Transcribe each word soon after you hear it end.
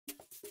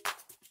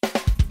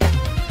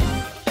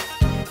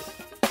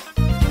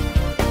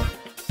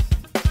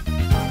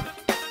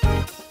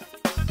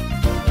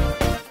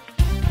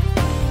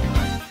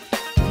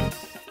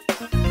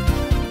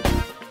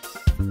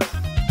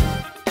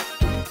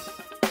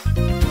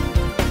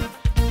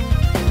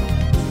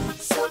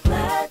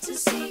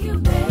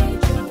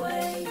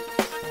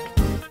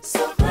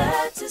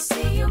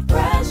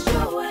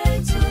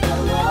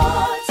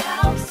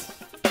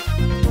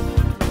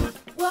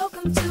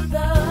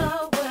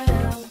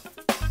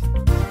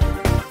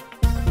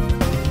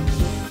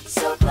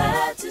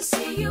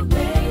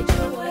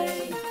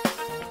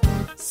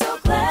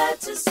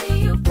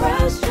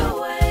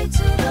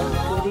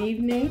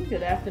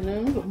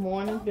afternoon, good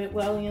morning,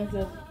 Bitwellians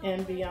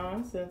and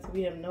beyond, since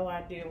we have no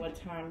idea what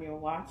time you're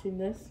watching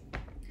this.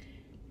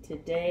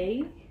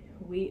 Today,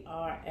 we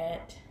are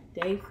at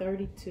day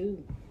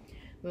 32.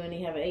 We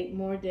only have 8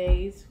 more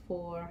days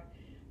for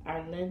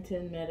our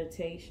Lenten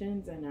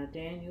meditations and our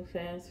Daniel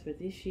fast for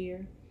this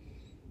year.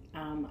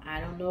 I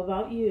don't know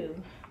about you,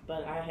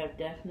 but I have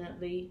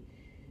definitely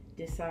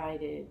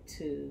decided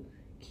to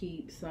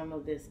keep some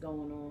of this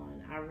going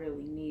on. I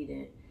really need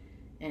it.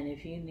 And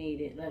if you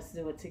need it, let's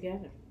do it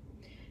together.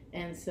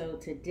 And so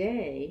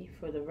today,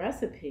 for the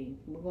recipe,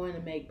 we're going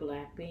to make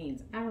black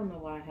beans. I don't know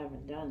why I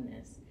haven't done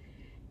this.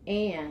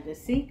 And the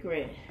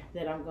secret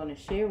that I'm going to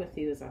share with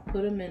you is I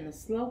put them in the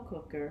slow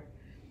cooker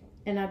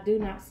and I do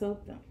not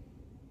soak them.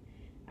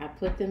 I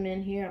put them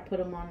in here, I put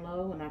them on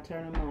low, and I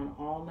turn them on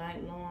all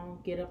night long.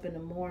 Get up in the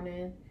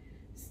morning,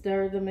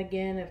 stir them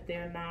again. If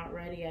they're not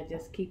ready, I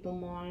just keep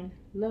them on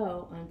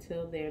low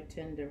until they're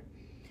tender.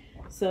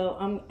 So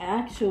I'm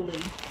actually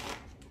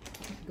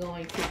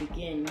going to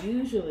begin.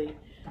 Usually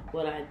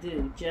what I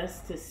do,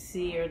 just to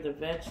sear the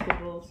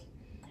vegetables,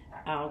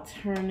 I'll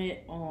turn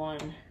it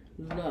on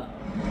low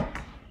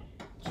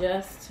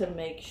just to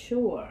make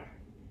sure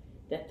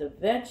that the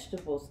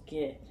vegetables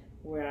get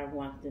where I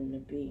want them to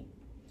be.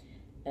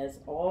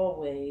 As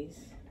always,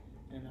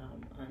 and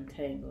I'm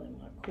untangling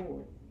my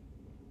cord,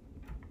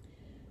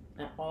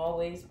 I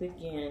always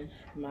begin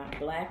my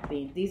black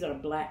beans. These are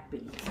black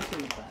beans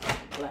too,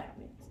 black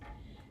beans.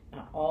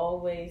 I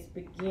always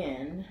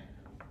begin.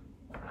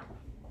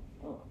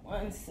 Oh,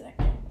 1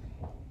 second.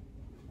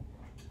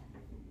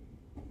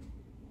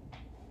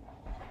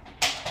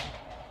 I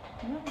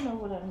don't know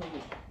what I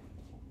need.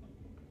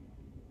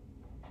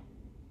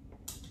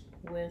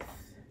 With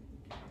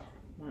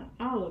my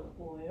olive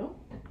oil.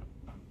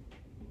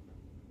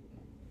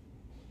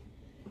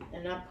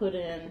 And I put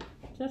in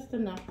just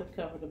enough to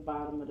cover the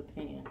bottom of the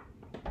pan.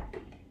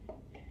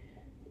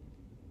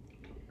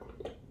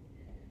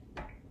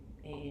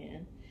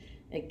 And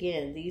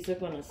again, these are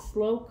going to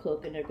slow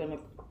cook and they're going to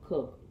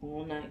cook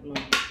all night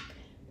long.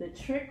 The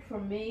trick for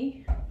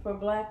me for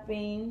black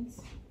beans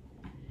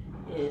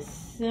is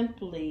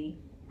simply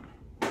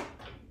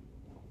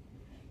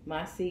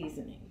my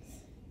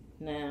seasonings.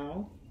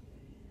 Now,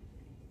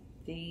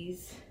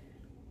 these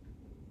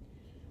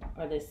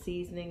are the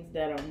seasonings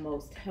that are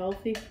most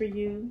healthy for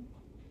you.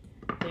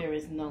 There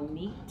is no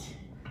meat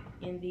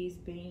in these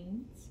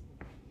beans,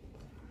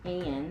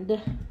 and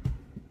I'm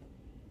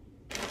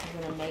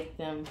going to make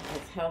them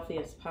as healthy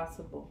as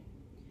possible.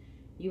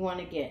 You want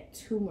to get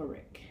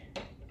turmeric.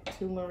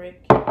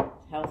 Turmeric is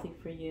healthy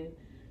for you.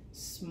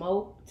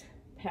 Smoked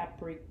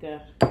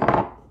paprika,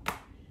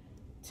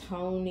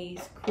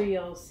 Tony's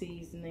Creole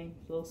seasoning,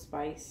 a little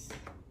spice,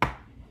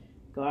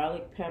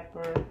 garlic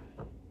pepper,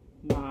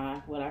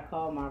 what I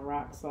call my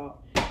rock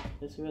salt.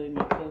 It's really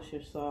my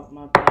kosher salt,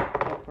 my black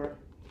pepper.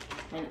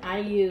 And I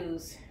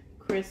use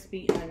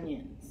crispy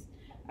onions.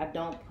 I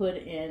don't put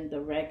in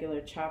the regular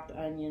chopped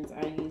onions.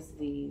 I use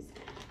these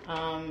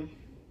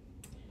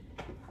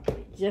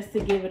just to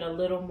give it a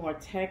little more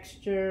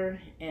texture,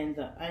 and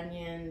the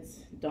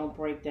onions don't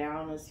break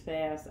down as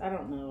fast. I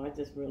don't know. I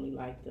just really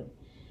like them.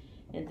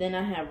 And then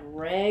I have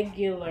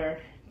regular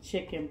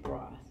chicken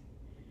broth.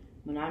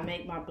 When I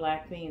make my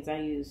black beans, I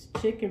use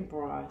chicken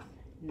broth,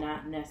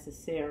 not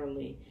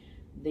necessarily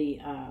the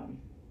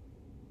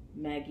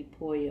Maggi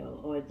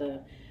Pollo or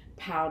the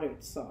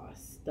powdered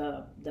sauce,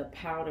 the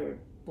powdered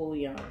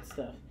bouillon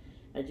stuff.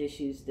 I just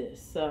use this.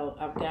 So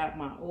I've got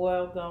my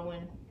oil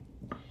going.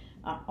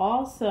 I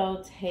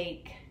also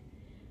take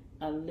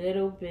a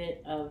little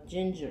bit of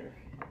ginger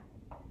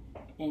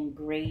and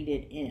grate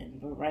it in.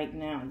 But right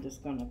now I'm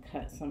just going to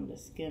cut some of the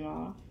skin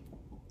off.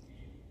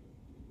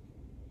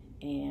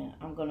 And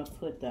I'm going to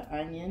put the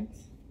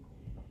onions,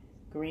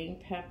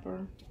 green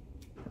pepper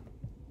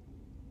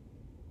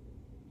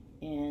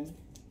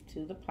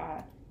into the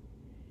pot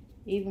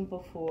even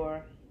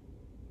before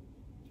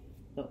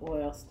the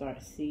oil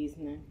starts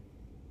seasoning.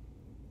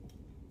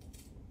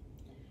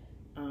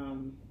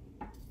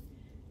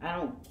 I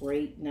don't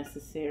grate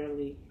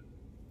necessarily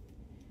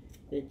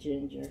the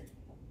ginger,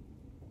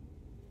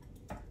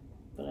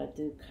 but I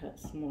do cut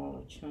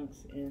smaller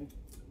chunks in.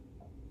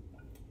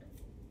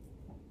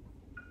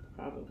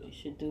 Probably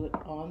should do it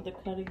on the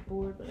cutting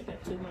board, but I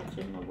got too much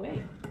in my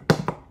way.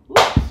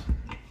 Whoops.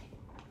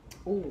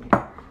 Ooh,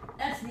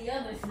 that's the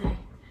other thing.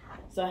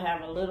 So I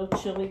have a little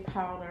chili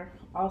powder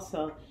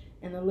also,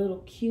 and a little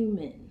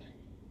cumin.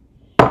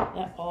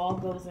 That all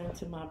goes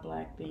into my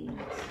black beans.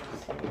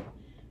 So I'm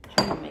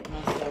trying to make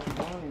myself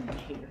burn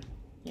here.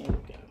 There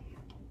we go.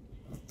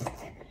 So,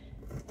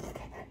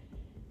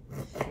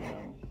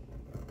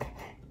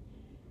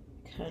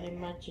 cutting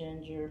my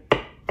ginger.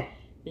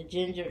 The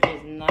ginger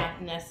is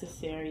not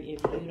necessary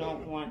if you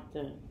don't want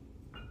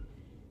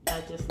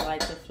I just like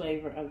the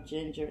flavor of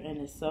ginger, and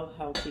it's so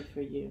healthy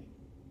for you.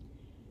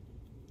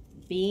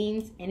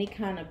 Beans, any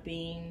kind of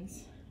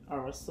beans,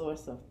 are a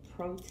source of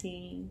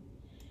protein,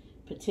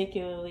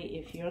 particularly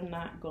if you're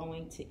not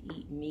going to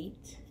eat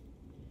meat.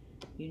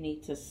 You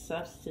need to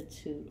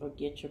substitute or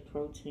get your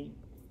protein.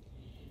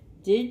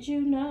 Did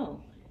you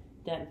know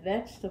that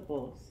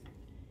vegetables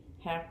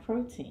have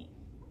protein?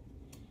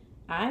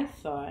 I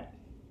thought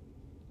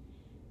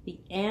the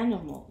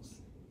animals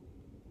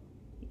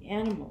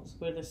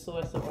were the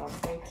source of our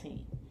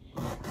protein.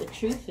 The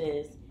truth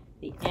is,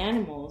 the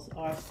animals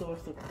are a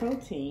source of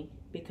protein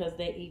because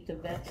they eat the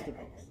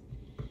vegetables.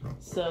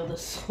 So the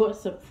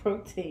source of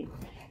protein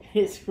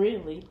is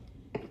really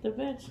the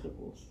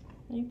vegetables.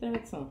 Ain't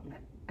that something?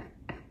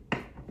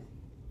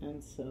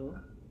 And so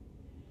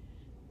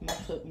I'm going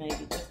to put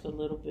maybe just a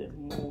little bit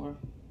more.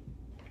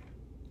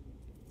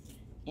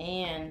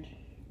 And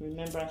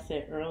remember I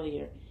said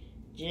earlier,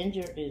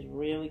 ginger is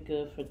really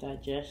good for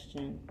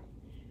digestion,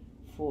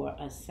 for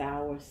a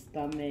sour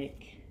stomach,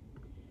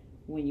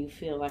 when you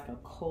feel like a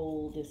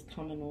cold is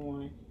coming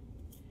on.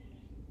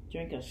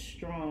 Drink a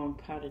strong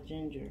pot of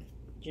ginger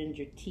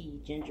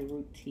tea, ginger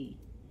root tea,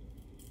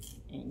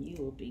 and you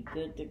will be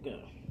good to go.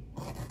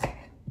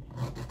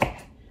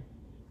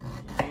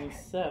 And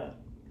so,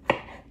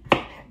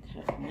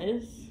 cutting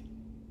this.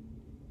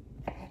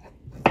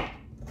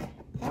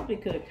 Probably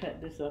could have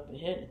cut this up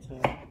ahead of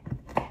time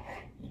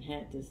and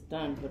had this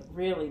done, but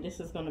really this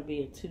is going to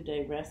be a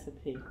 2-day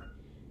recipe.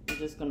 I'm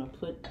just going to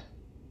put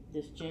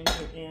this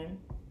ginger in.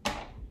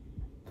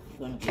 It's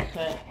going to be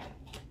cut.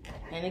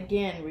 And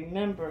again,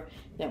 remember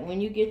that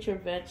when you get your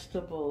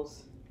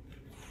vegetables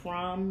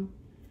from,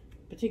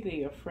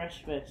 particularly your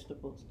fresh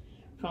vegetables,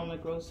 from the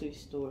grocery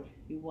store,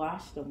 you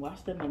wash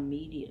them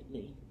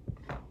immediately.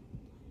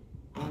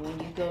 And when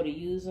you go to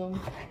use them,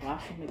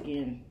 wash them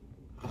again.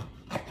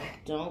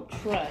 Don't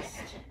trust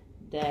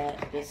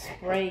that the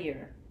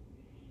sprayer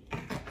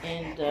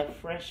in the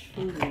fresh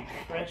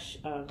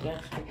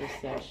vegetable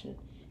section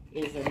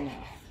is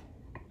enough.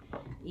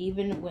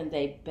 Even when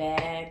they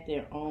bag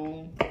their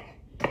own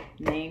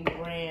name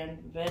brand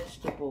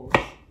vegetables,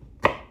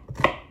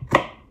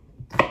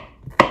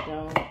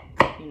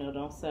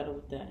 don't settle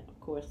with that. Of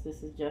course,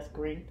 this is just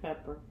green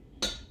pepper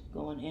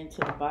going into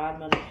the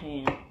bottom of the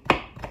pan.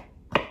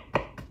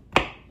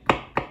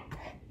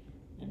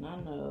 And I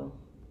know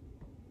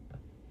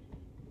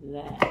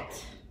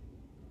that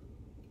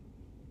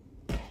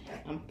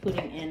I'm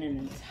putting in an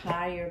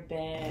entire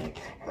bag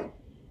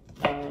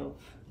of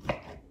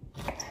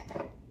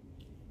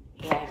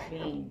black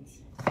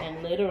beans.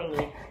 And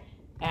literally,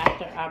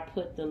 after I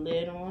put the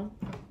lid on,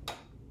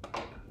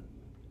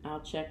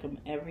 I'll check them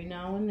every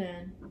now and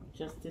then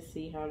just to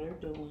see how they're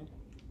doing.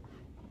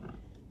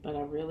 But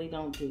I really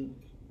don't do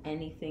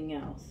anything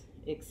else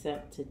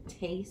except to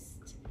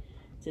taste,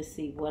 to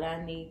see what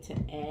I need to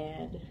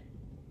add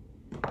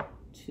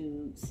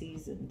to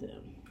season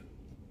them.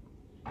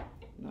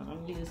 Now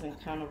I'm using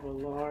kind of a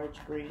large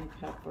green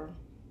pepper.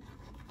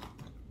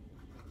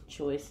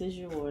 Choice is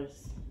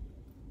yours.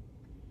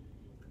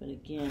 But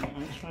again,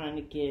 I'm trying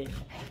to get,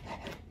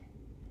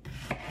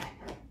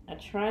 I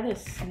try to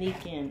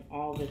sneak in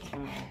all the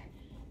time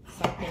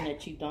something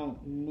that you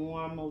don't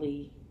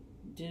normally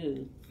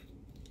do.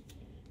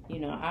 You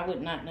know, I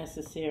would not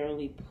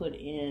necessarily put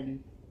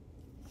in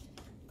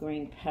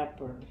green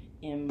pepper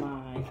in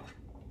my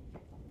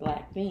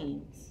black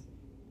beans,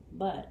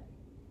 but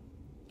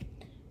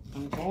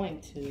I'm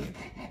going to,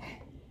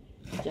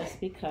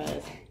 just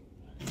because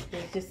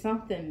there's just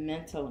something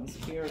mental and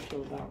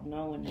spiritual about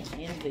knowing it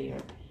in there.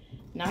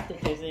 Not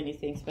that there's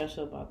anything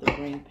special about the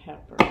green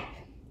pepper,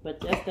 but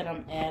just that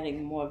I'm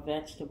adding more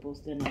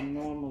vegetables than I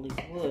normally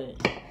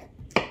would.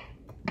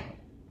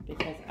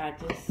 Because I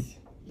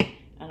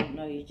don't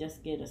know, you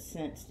just get a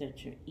sense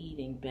that you're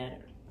eating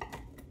better.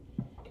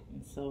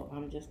 And so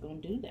I'm just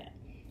going to do that.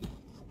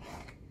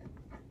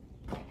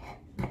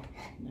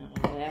 Now,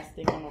 the last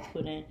thing I'm going to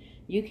put in,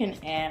 you can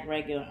add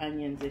regular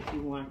onions if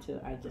you want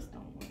to. I just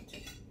don't want to.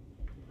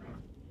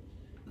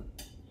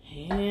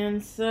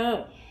 And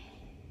so,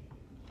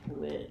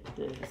 with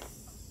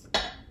this,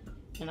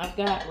 and I've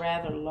got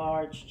rather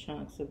large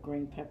chunks of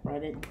green pepper. I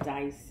didn't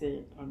dice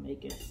it or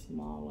make it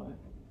smaller.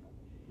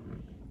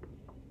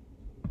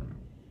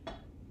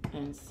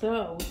 And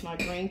so, with my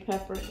green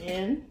pepper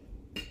in,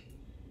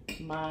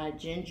 my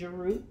ginger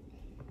root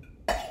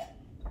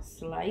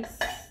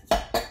sliced.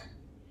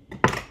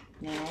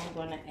 Now I'm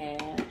going to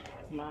add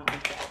my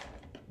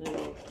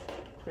little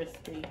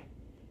crispy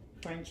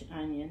French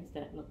onions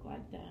that look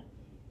like that.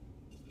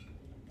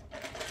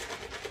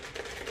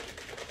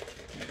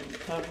 And then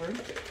cover,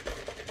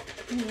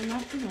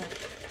 not too much.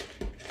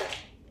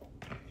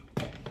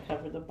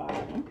 Cover the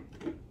bottom.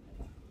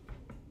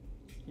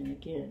 And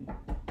again,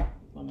 I'm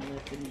going to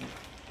let them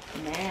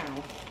in.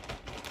 Now,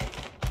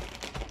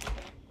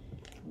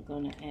 I'm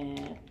going to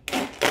add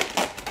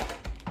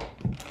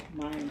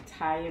my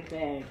entire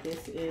bag.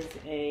 This is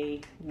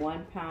a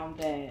 1-pound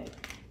bag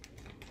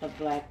of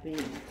black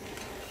beans.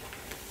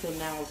 So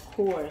now, of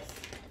course,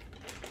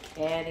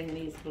 adding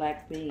these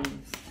black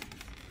beans,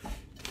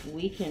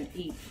 we can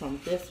eat from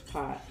this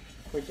pot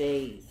for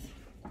days.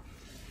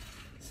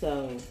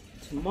 So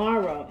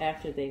tomorrow,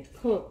 after they've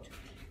cooked,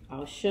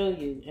 I'll show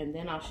you, and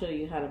then I'll show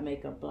you how to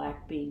make a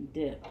black bean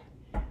dip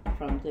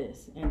from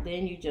this. And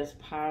then you just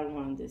pile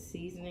on the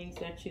seasonings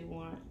that you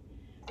want.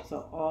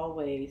 So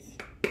always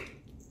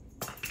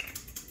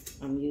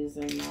I'm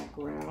using my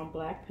ground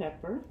black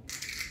pepper,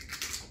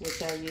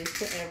 which I use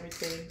for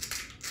everything.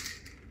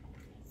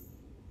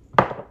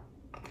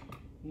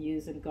 I'm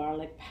using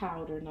garlic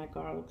powder, not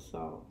garlic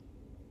salt.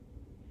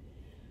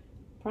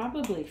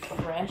 Probably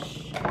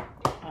fresh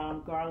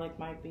garlic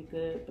might be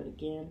good, but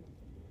again,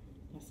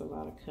 that's a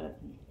lot of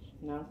cutting.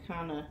 Now I'm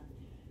kind of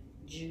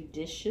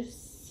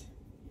judicious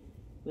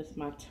with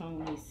my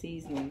Tony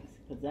seasonings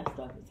because that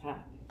stuff is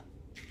hot.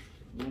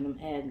 And I'm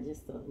adding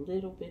just a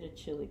little bit of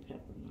chili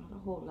pepper, not a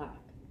whole lot.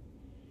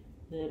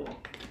 Little.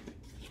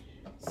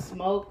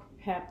 Smoked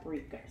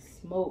paprika.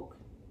 Smoked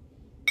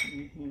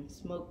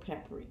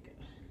paprika.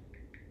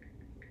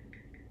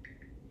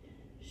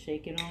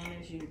 Shake it on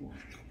as you want.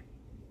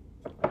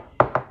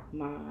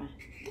 My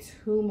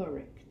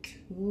turmeric.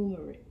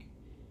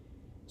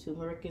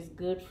 Turmeric is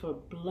good for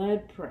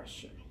blood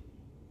pressure.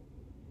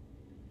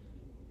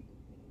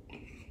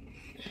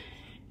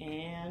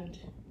 And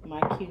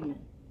my cumin.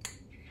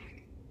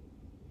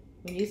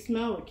 When you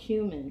smell a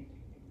cumin,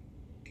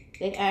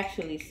 they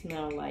actually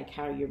smell like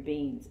how your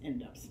beans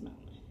end up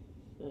smelling.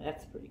 So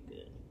that's pretty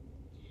good.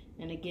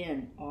 And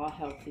again, all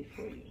healthy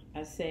for you.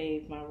 I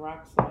saved my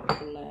rock salt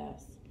for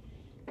last.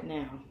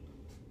 Now,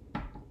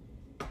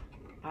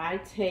 I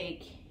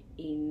take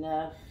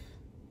enough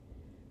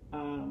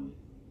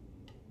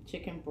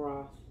chicken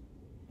broth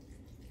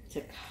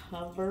to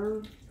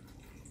cover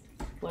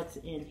what's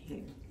in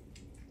here.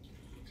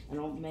 I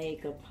don't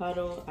make a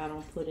puddle. I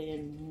don't put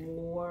in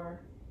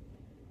more,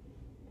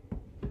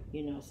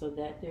 you know, so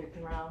that they're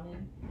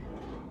drowning.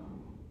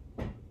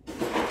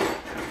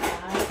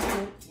 I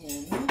put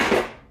in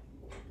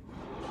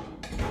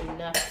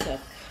enough to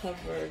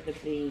cover the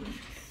beans.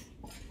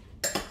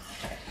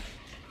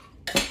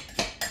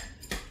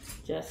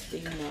 Just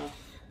enough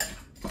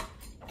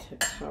to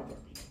cover.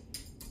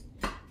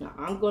 Now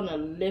I'm going to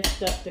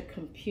lift up the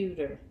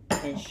computer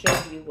and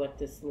show you what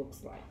this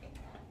looks like.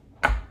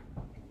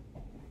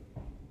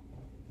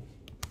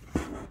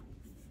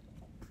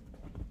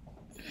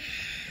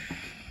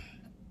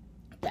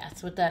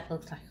 That's what that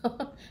looks like.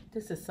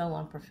 This is so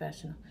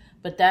unprofessional.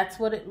 But that's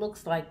what it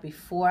looks like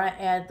before I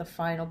add the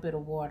final bit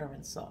of water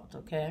and salt,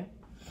 okay?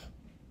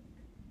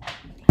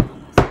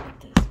 Let's put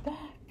this back.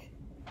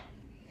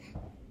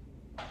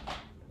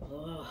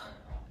 Oh,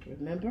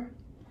 remember?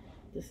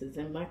 This is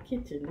in my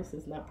kitchen. This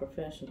is not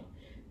professional.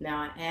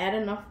 Now I add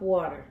enough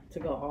water to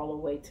go all the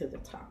way to the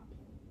top.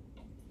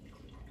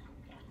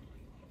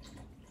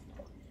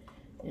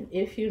 And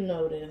if you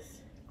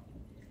notice,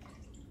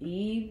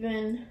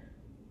 even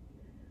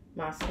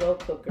my slow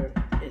cooker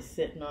is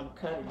sitting on a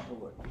cutting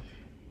board.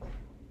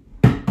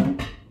 And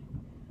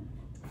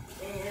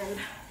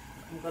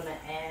I'm going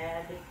to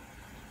add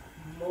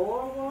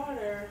more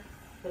water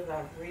because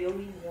I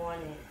really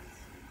want it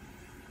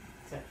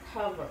to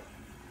cover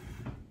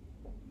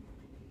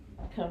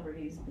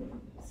these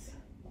beans.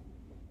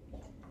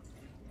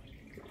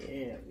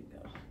 There we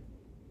go.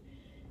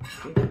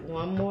 Give it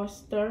one more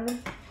stir.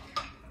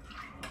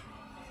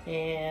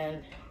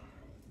 And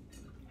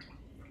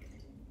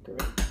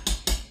great.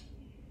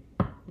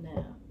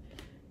 Now,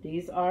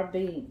 these are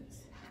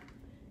beans.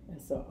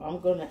 And so I'm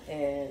going to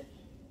add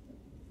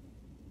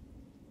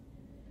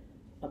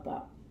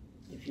about,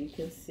 if you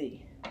can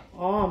see,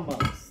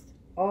 almost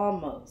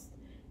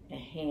a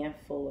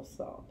handful of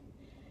salt.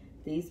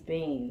 These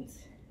beans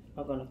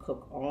are going to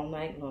cook all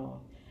night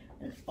long,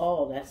 and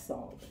all that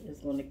salt is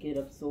going to get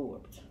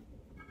absorbed.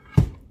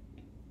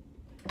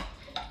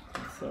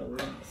 So we're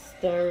going to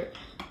stir it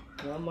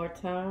one more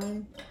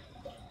time.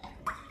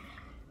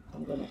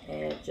 I'm going to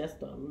add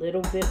just a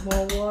little bit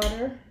more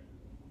water.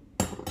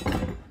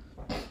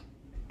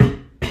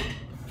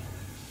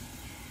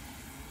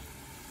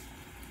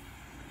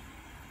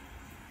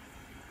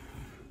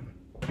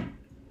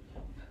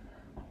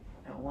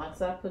 And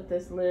once I put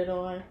this lid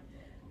on,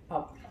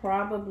 I'll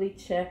probably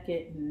check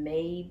it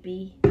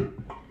maybe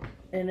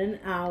in an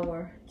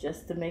hour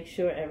just to make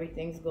sure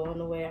everything's going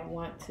the way I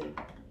want to.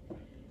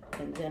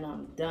 And then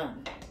I'm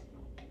done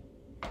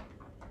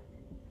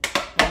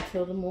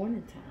until the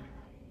morning time.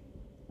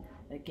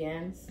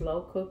 Again,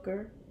 slow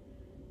cooker,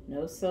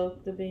 no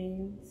soak the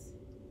beans,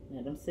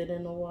 let them sit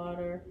in the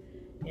water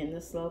in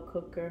the slow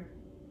cooker,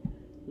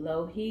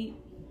 low heat,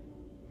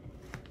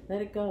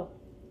 let it go.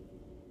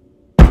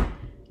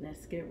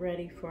 Let's get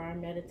ready for our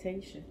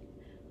meditation.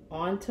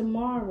 On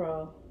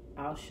tomorrow,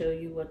 I'll show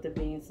you what the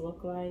beans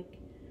look like.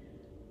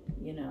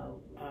 You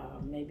know,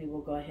 maybe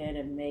we'll go ahead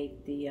and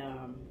make the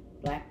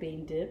black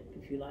bean dip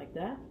if you like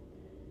that.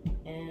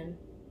 And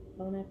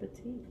bon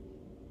appetit.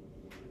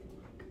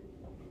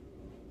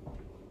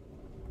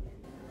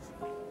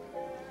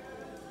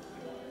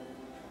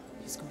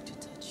 He's going to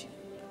touch you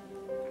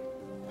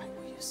right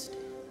where you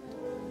stand.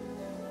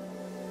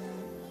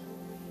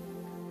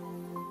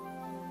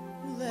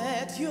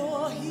 Let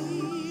your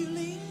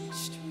healing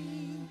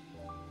stream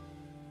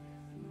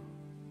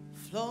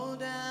flow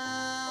down.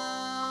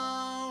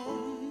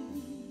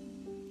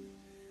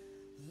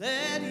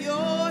 Let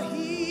your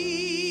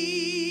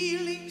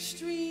healing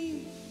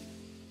stream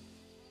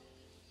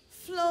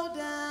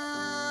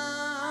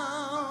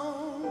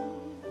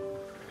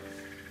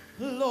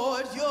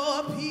Lord,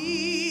 your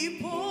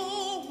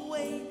people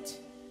wait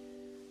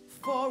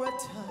for a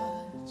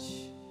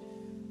touch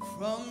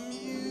from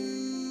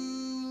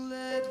you.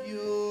 Let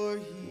your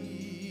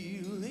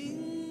healing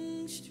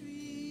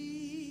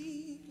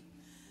stream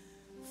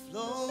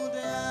flow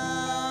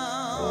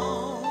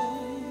down.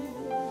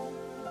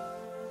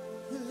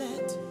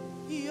 Let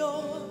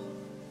your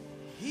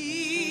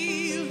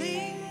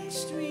healing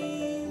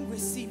stream,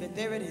 receive it,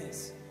 there it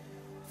is,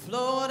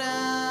 flow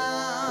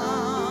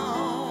down.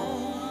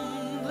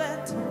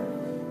 Let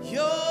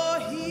your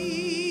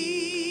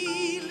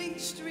healing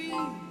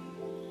stream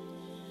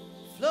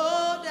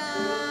flow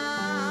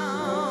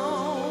down.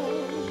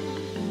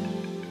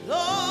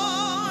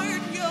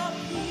 Lord, your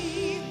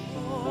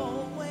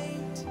people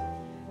wait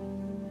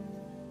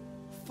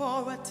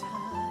for a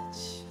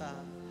touch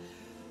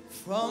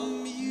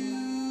from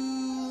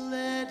you.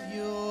 Let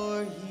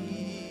your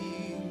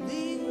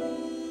healing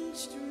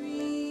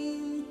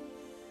stream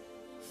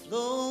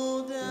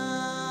flow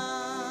down.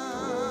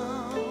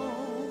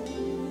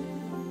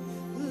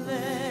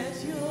 Let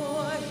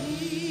your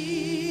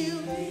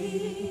healing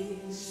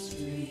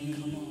stream,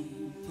 come on,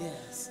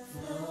 yes,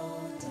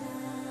 flow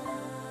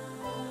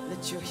down.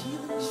 Let your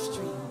healing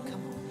stream,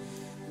 come on.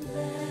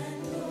 Let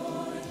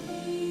your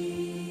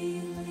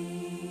healing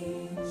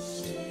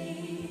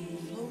stream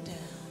flow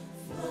down.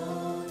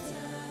 Flow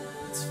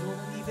down. It's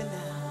flowing even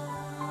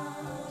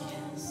now.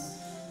 Yes.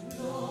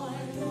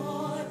 Lord,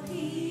 your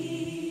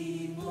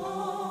people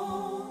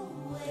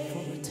wait for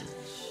a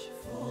touch.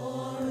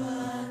 For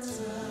a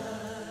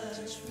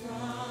touch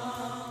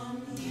from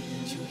you.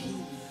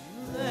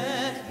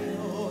 Let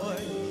your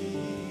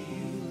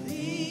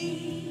healing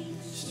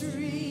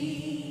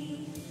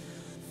stream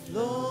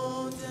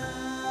flow down.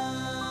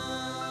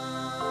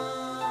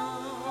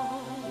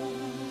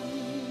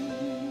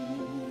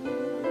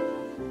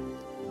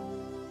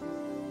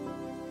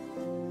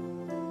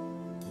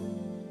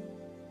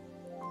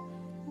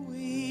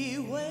 We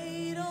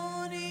wait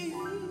on you.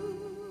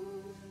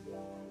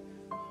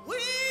 We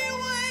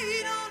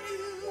wait on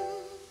you.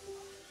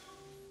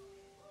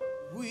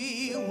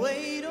 We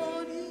wait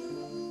on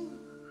you,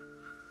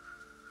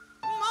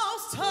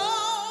 most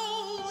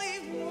holy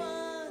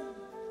one.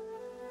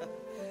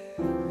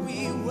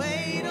 We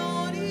wait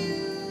on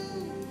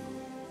you.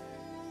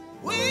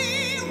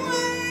 We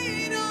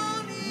wait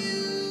on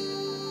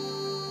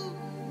you.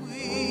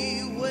 We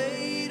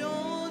wait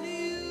on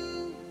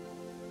you,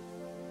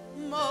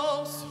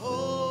 most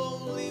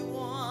holy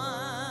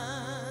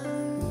one.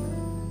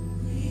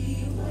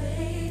 We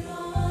wait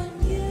on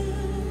you.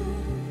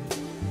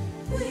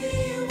 We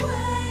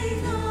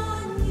wait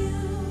on you.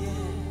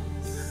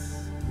 Yes.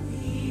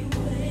 We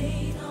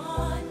wait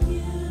on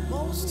you.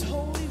 Most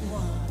holy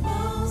one.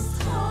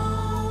 Most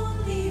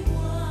holy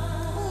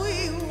one. We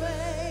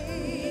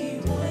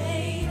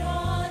wait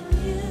on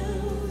you.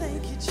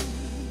 Thank you, Jesus.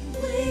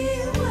 We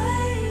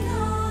wait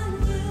on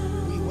you.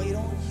 We wait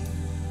on you.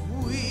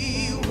 We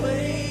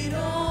wait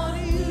on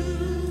you.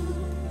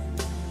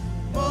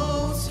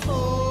 Most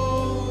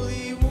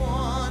holy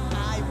one.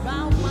 I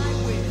bow my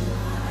will.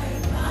 I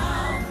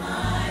bow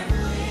my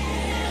will.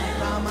 I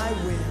bow my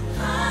will.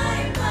 I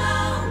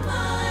bow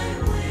my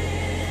will.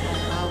 I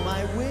bow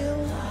my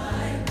will.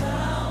 I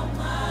bow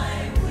my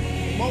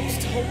will.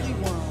 Most holy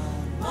one.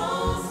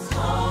 Most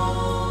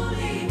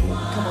holy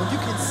one. Come on, you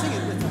can sing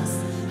it with us.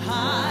 I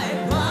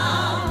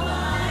bow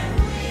my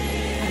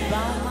will. I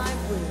bow my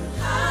will.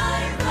 I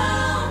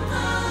bow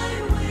my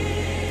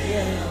will.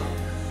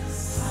 Yes.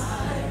 I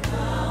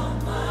bow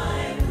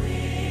my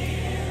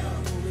will.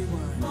 Holy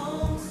one.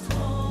 Most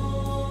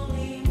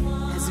holy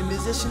one. As the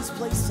musicians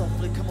play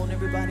softly, come on,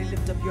 everybody,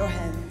 lift up your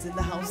hands in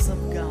the house of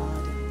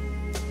God.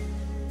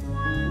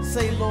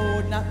 Say,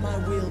 Lord, not my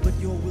will, but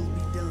your will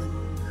be done.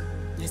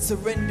 I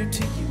surrender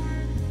to you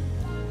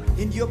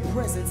in your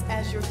presence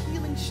as your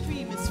healing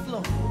stream is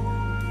flowing.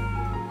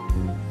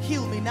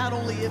 Heal me not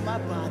only in my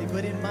body,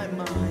 but in my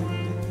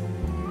mind,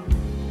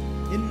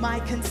 in my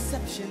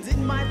conceptions,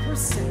 in my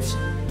perception,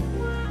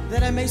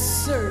 that I may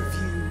serve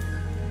you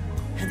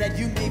and that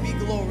you may be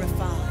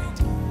glorified.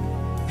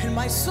 And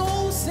my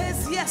soul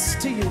says yes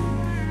to you.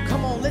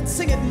 Come on, let's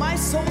sing it. My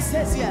soul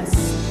says yes.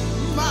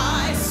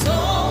 My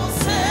soul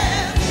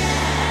says yes.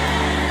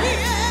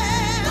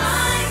 Yes.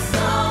 My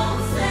soul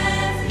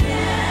says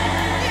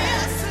yes.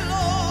 Yes,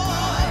 Lord.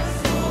 My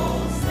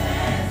soul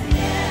says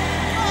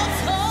yes.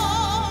 Most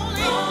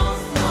holy.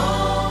 Most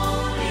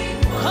holy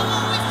one. Come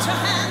on, lift your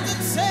hands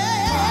and say.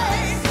 My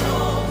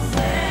soul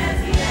says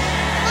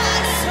yes. My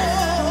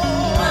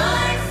soul.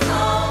 My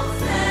soul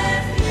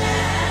says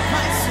yes.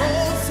 My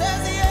soul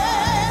says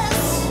yes.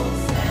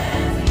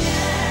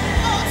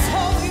 Most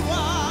holy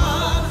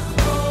one.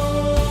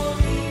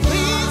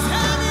 Please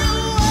have your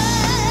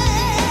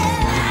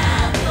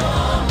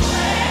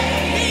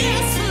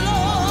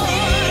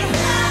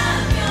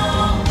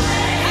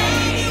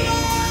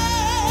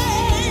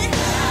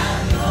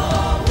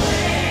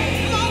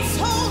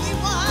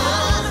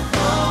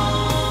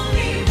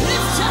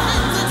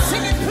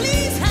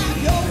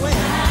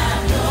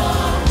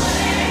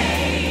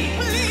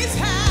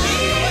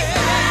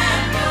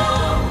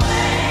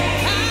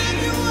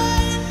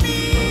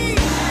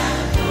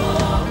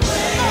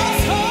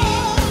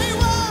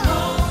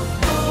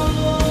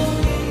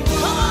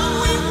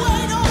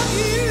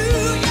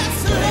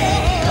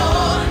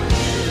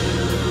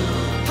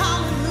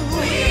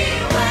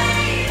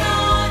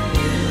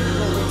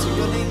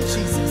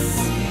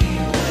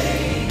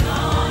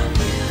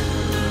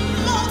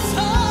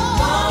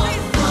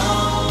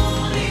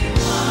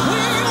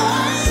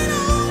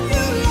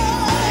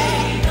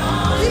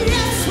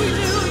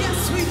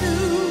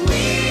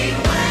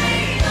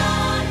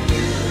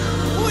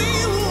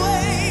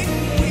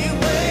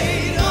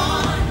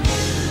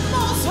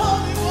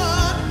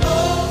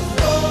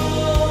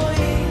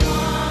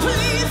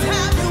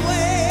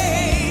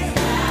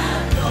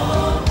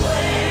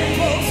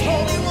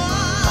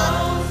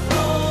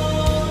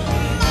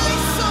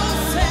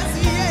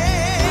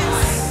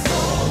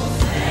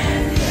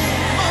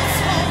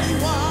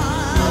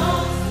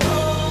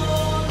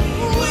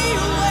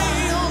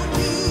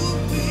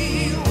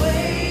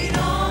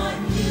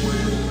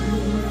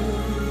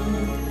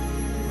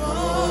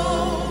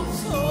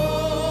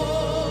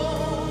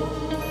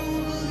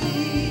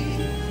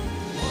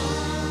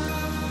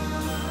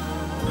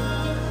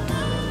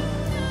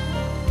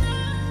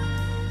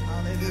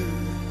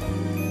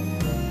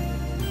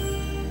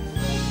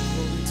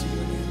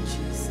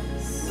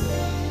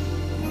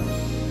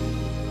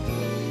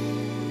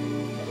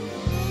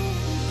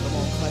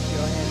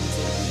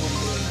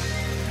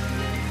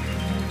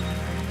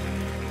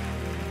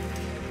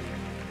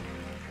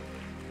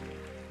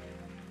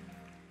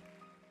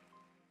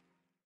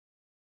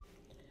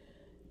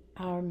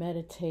Our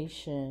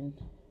meditation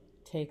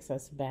takes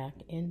us back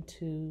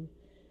into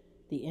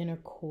the inner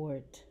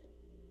court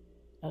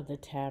of the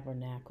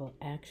tabernacle,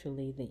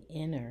 actually the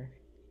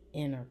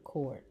inner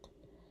court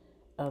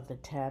of the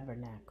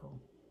tabernacle.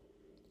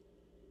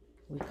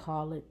 We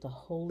call it the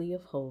Holy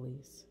of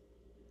Holies,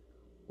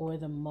 or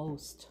the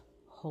most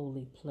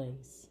holy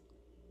place.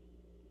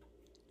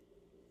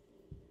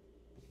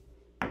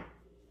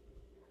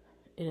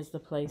 It is the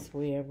place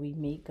where we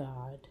meet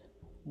God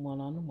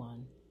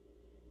one-on-one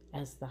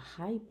as the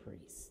high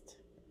priest,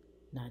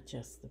 not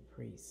just the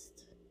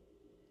priest,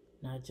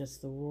 not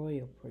just the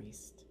royal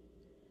priest,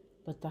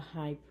 but the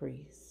high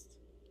priest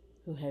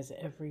who has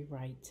every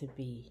right to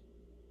be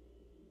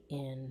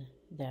in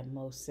that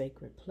most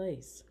sacred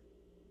place.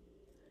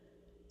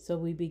 So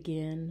we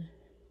begin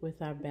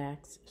with our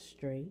backs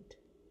straight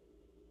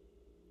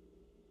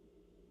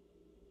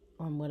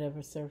on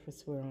whatever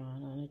surface we're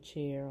on a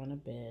chair, on a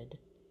bed,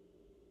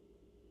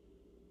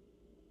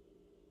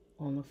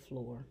 on the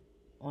floor,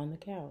 on the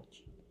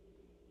couch.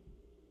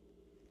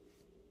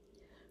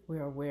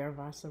 We're aware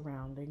of our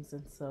surroundings,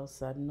 and so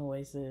sudden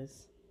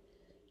noises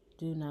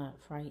do not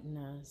frighten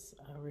us.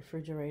 A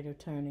refrigerator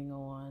turning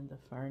on, the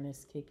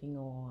furnace kicking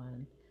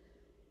on,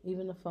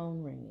 even the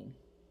phone ringing.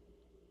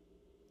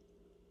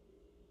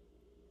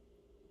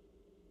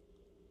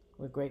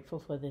 We're grateful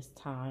for this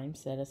time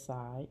set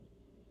aside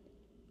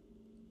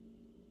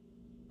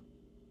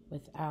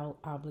without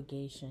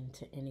obligation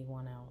to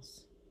anyone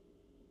else.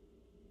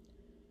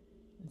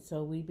 And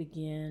so we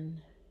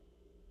begin,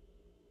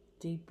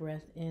 deep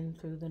breath in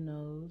through the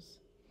nose,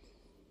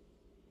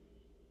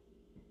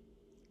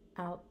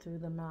 out through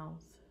the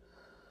mouth.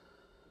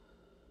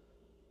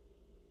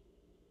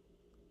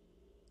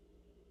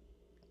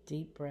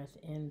 Deep breath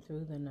in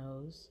through the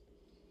nose,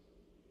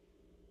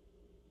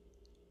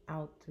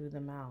 out through the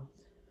mouth.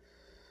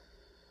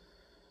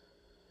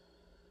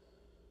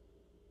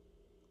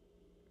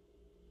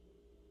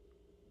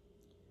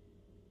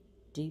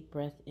 Deep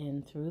breath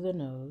in through the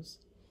nose,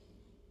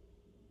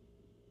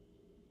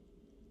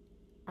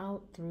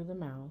 out through the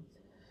mouth,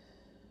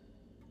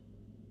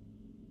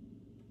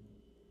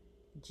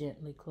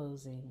 gently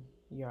closing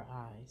your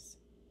eyes.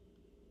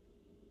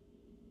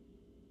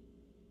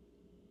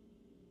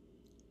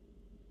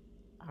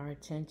 Our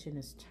attention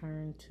is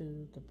turned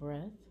to the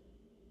breath,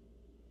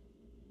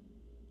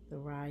 the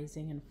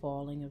rising and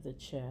falling of the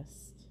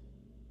chest,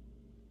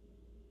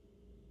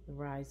 the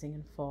rising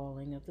and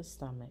falling of the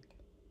stomach,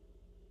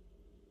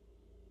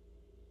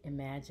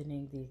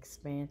 imagining the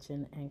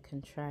expansion and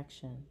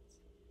contractions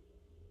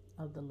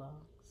of the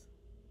lungs.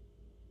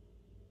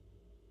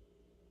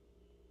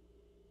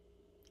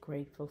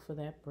 Grateful for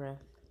that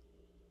breath.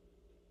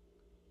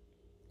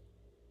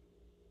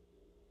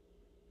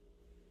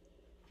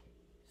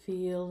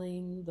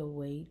 Feeling the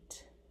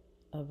weight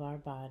of our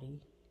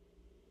body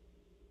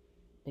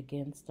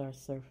against our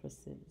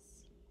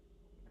surfaces.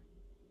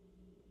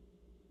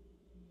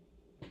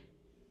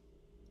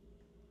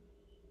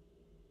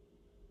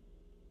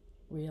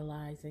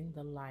 Realizing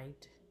the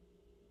light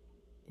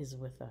is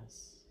with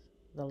us.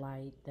 The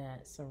light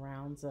that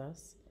surrounds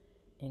us,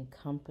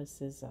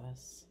 encompasses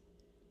us,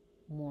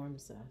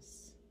 warms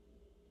us,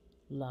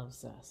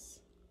 loves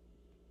us.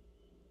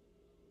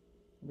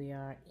 We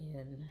are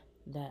in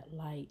that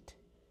light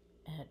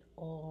at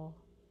all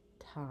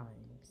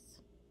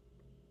times.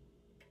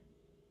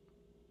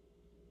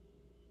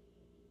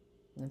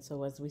 And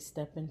so as we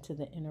step into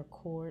the inner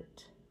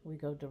court, we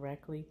go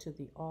directly to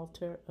the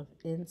altar of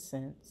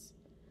incense.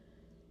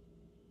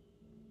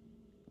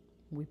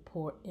 We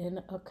pour in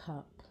a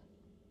cup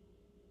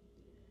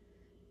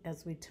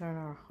as we turn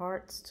our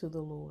hearts to the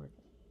Lord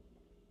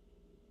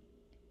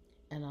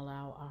and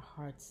allow our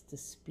hearts to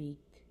speak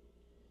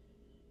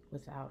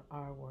without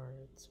our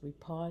words. We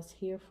pause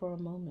here for a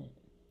moment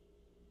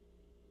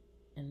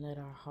and let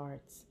our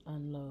hearts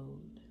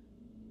unload.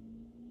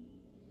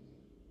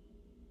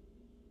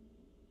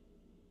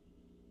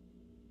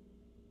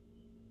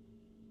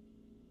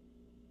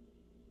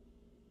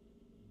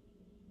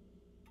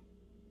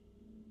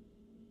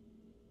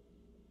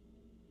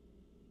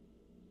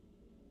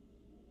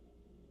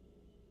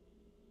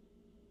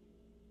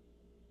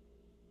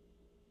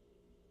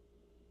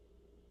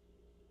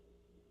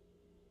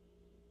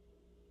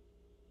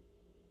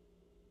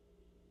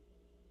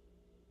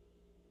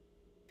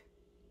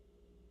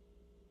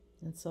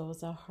 And so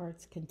as our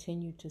hearts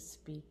continue to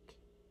speak,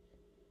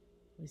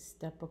 we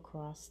step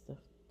across the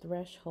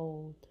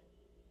threshold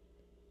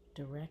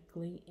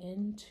directly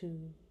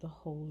into the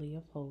Holy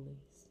of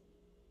Holies,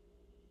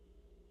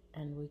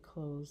 and we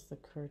close the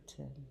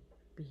curtain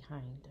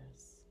behind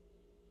us.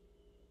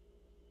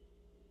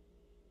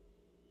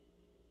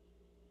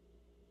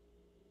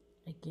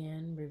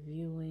 Again,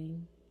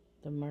 reviewing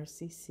the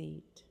mercy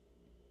seat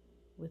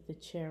with the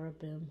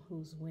cherubim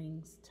whose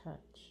wings touch.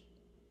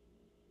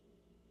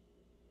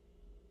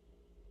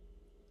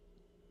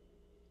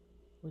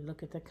 We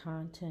look at the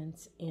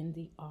contents in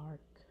the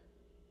ark.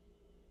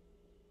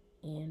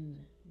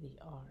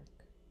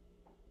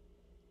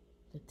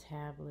 The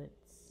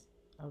tablets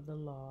of the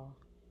law,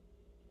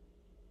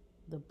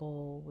 the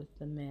bowl with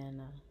the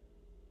manna,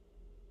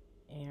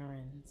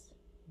 Aaron's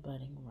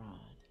budding rod.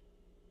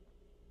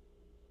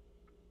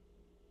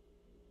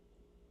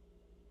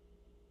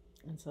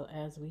 And so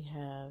as we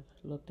have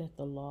looked at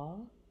the law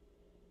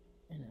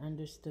and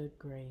understood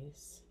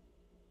grace,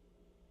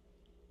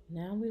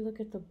 now we look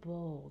at the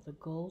bowl, the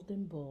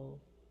golden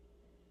bowl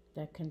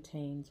that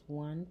contains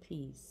one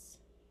piece,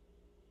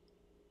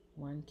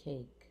 one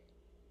cake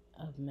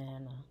of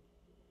manna.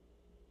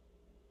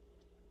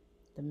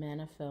 The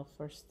manna fell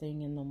first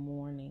thing in the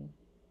morning,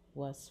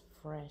 was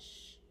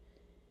fresh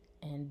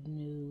and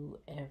new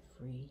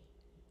every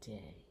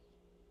day.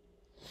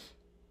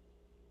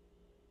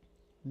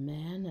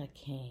 Manna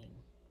came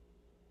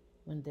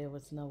when there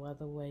was no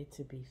other way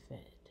to be fed.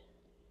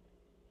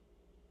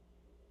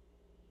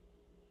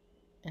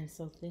 And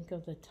so think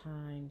of the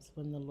times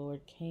when the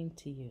Lord came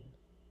to you,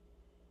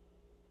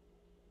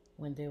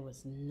 when there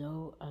was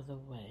no other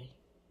way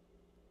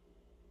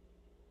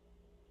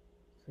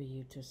for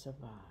you to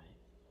survive.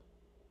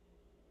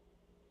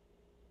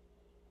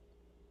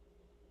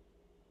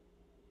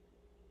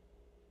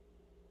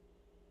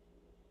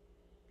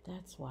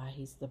 That's why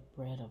he's the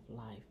bread of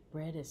life.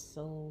 Bread is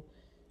so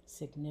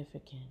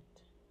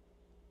significant,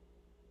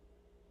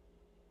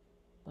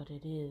 but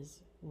it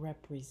is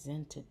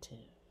representative.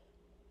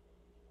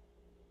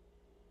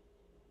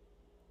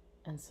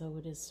 And so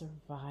it is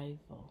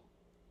survival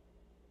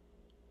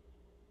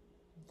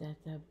that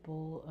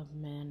bowl of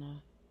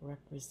manna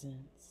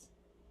represents.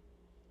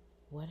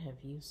 What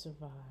have you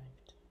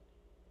survived?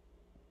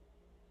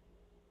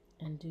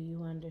 And do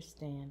you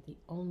understand the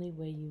only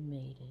way you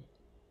made it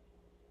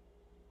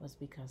was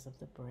because of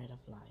the bread of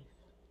life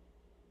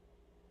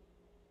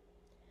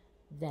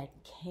that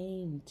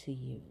came to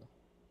you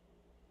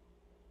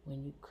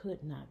when you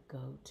could not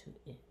go to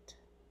it?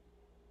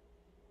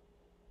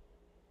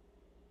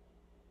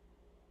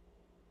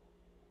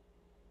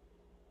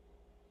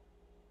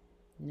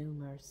 New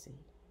mercy,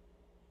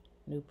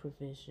 new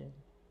provision,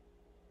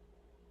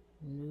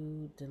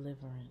 new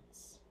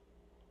deliverance,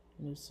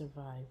 new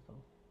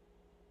survival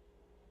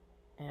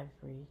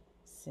every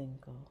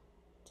single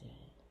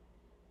day.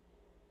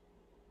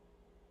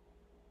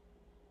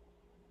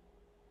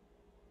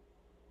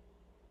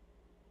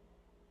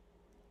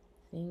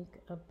 Think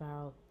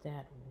about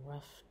that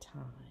rough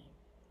time,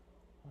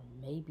 or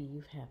maybe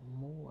you've had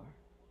more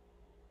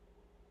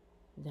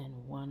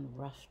than one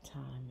rough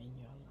time in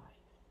your life.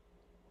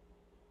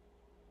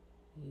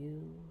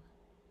 You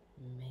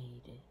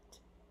made it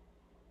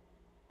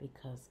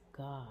because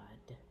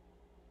God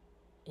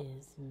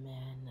is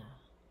manna.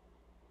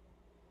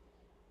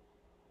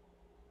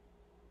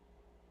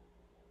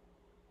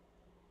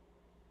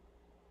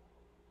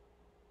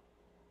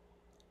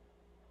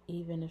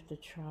 Even if the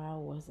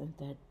trial wasn't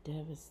that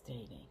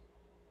devastating,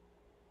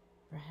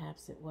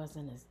 perhaps it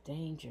wasn't as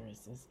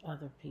dangerous as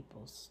other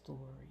people's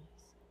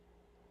stories,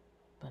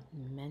 but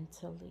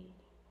mentally,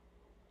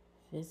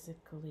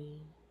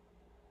 physically,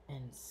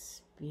 and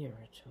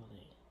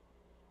spiritually,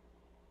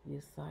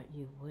 you thought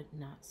you would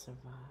not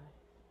survive.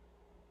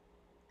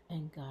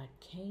 And God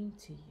came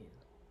to you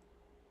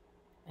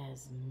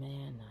as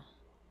manna,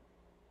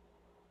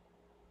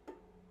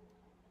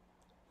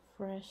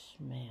 fresh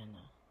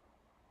manna,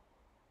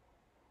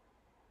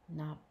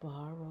 not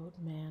borrowed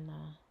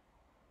manna,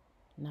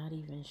 not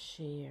even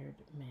shared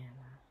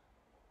manna.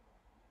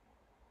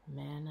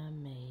 Manna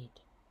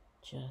made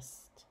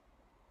just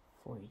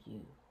for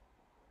you.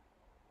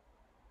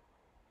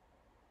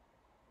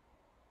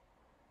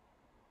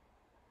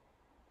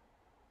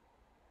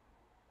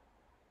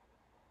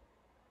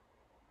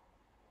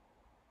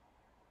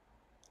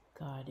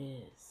 God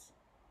is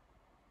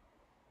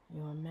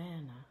your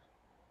manna.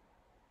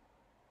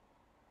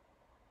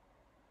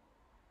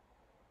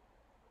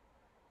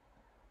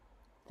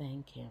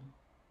 Thank Him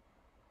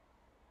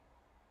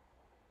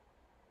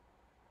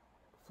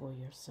for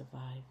your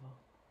survival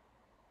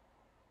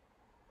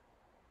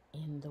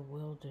in the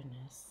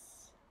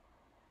wilderness,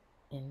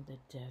 in the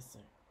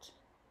desert,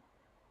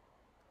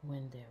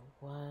 when there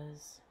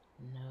was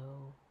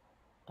no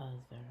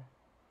other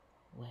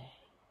way.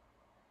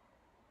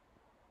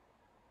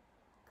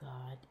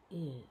 God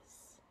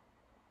is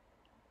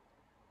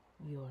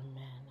your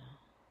manna.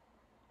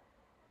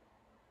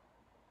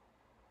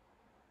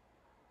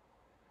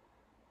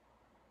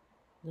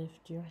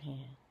 Lift your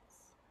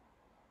hands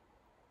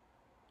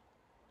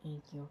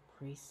in your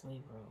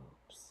priestly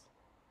robes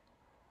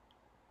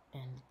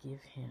and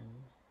give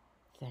Him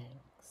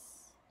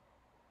thanks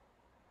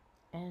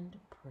and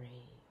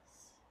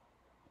praise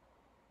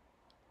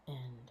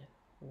and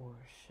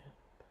worship.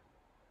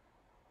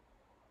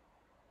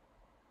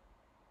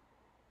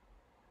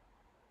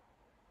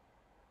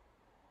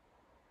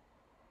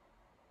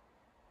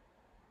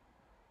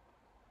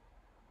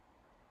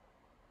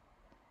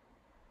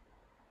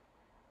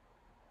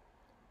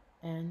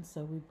 And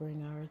so we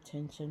bring our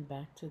attention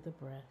back to the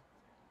breath.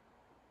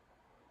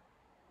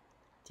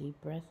 Deep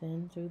breath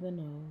in through the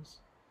nose,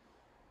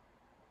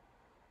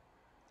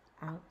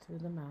 out through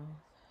the mouth.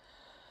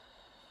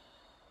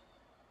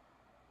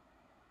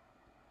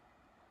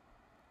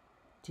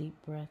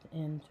 Deep breath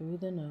in through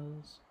the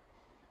nose,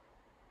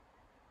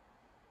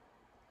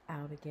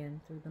 out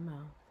again through the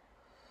mouth.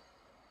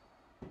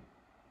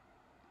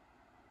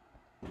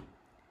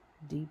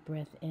 Deep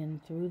breath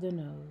in through the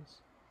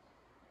nose,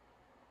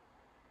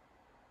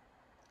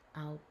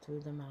 out through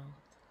the mouth.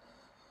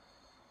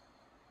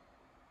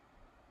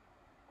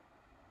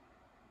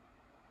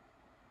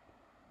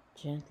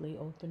 Gently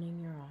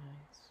opening your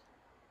eyes.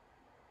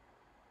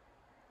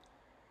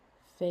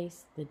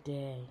 Face the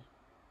day.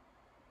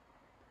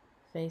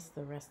 Face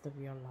the rest of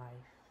your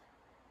life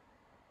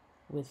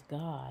with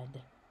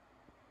God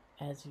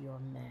as your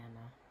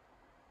manna.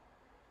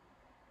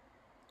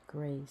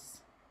 Grace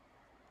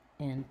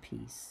and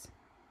peace.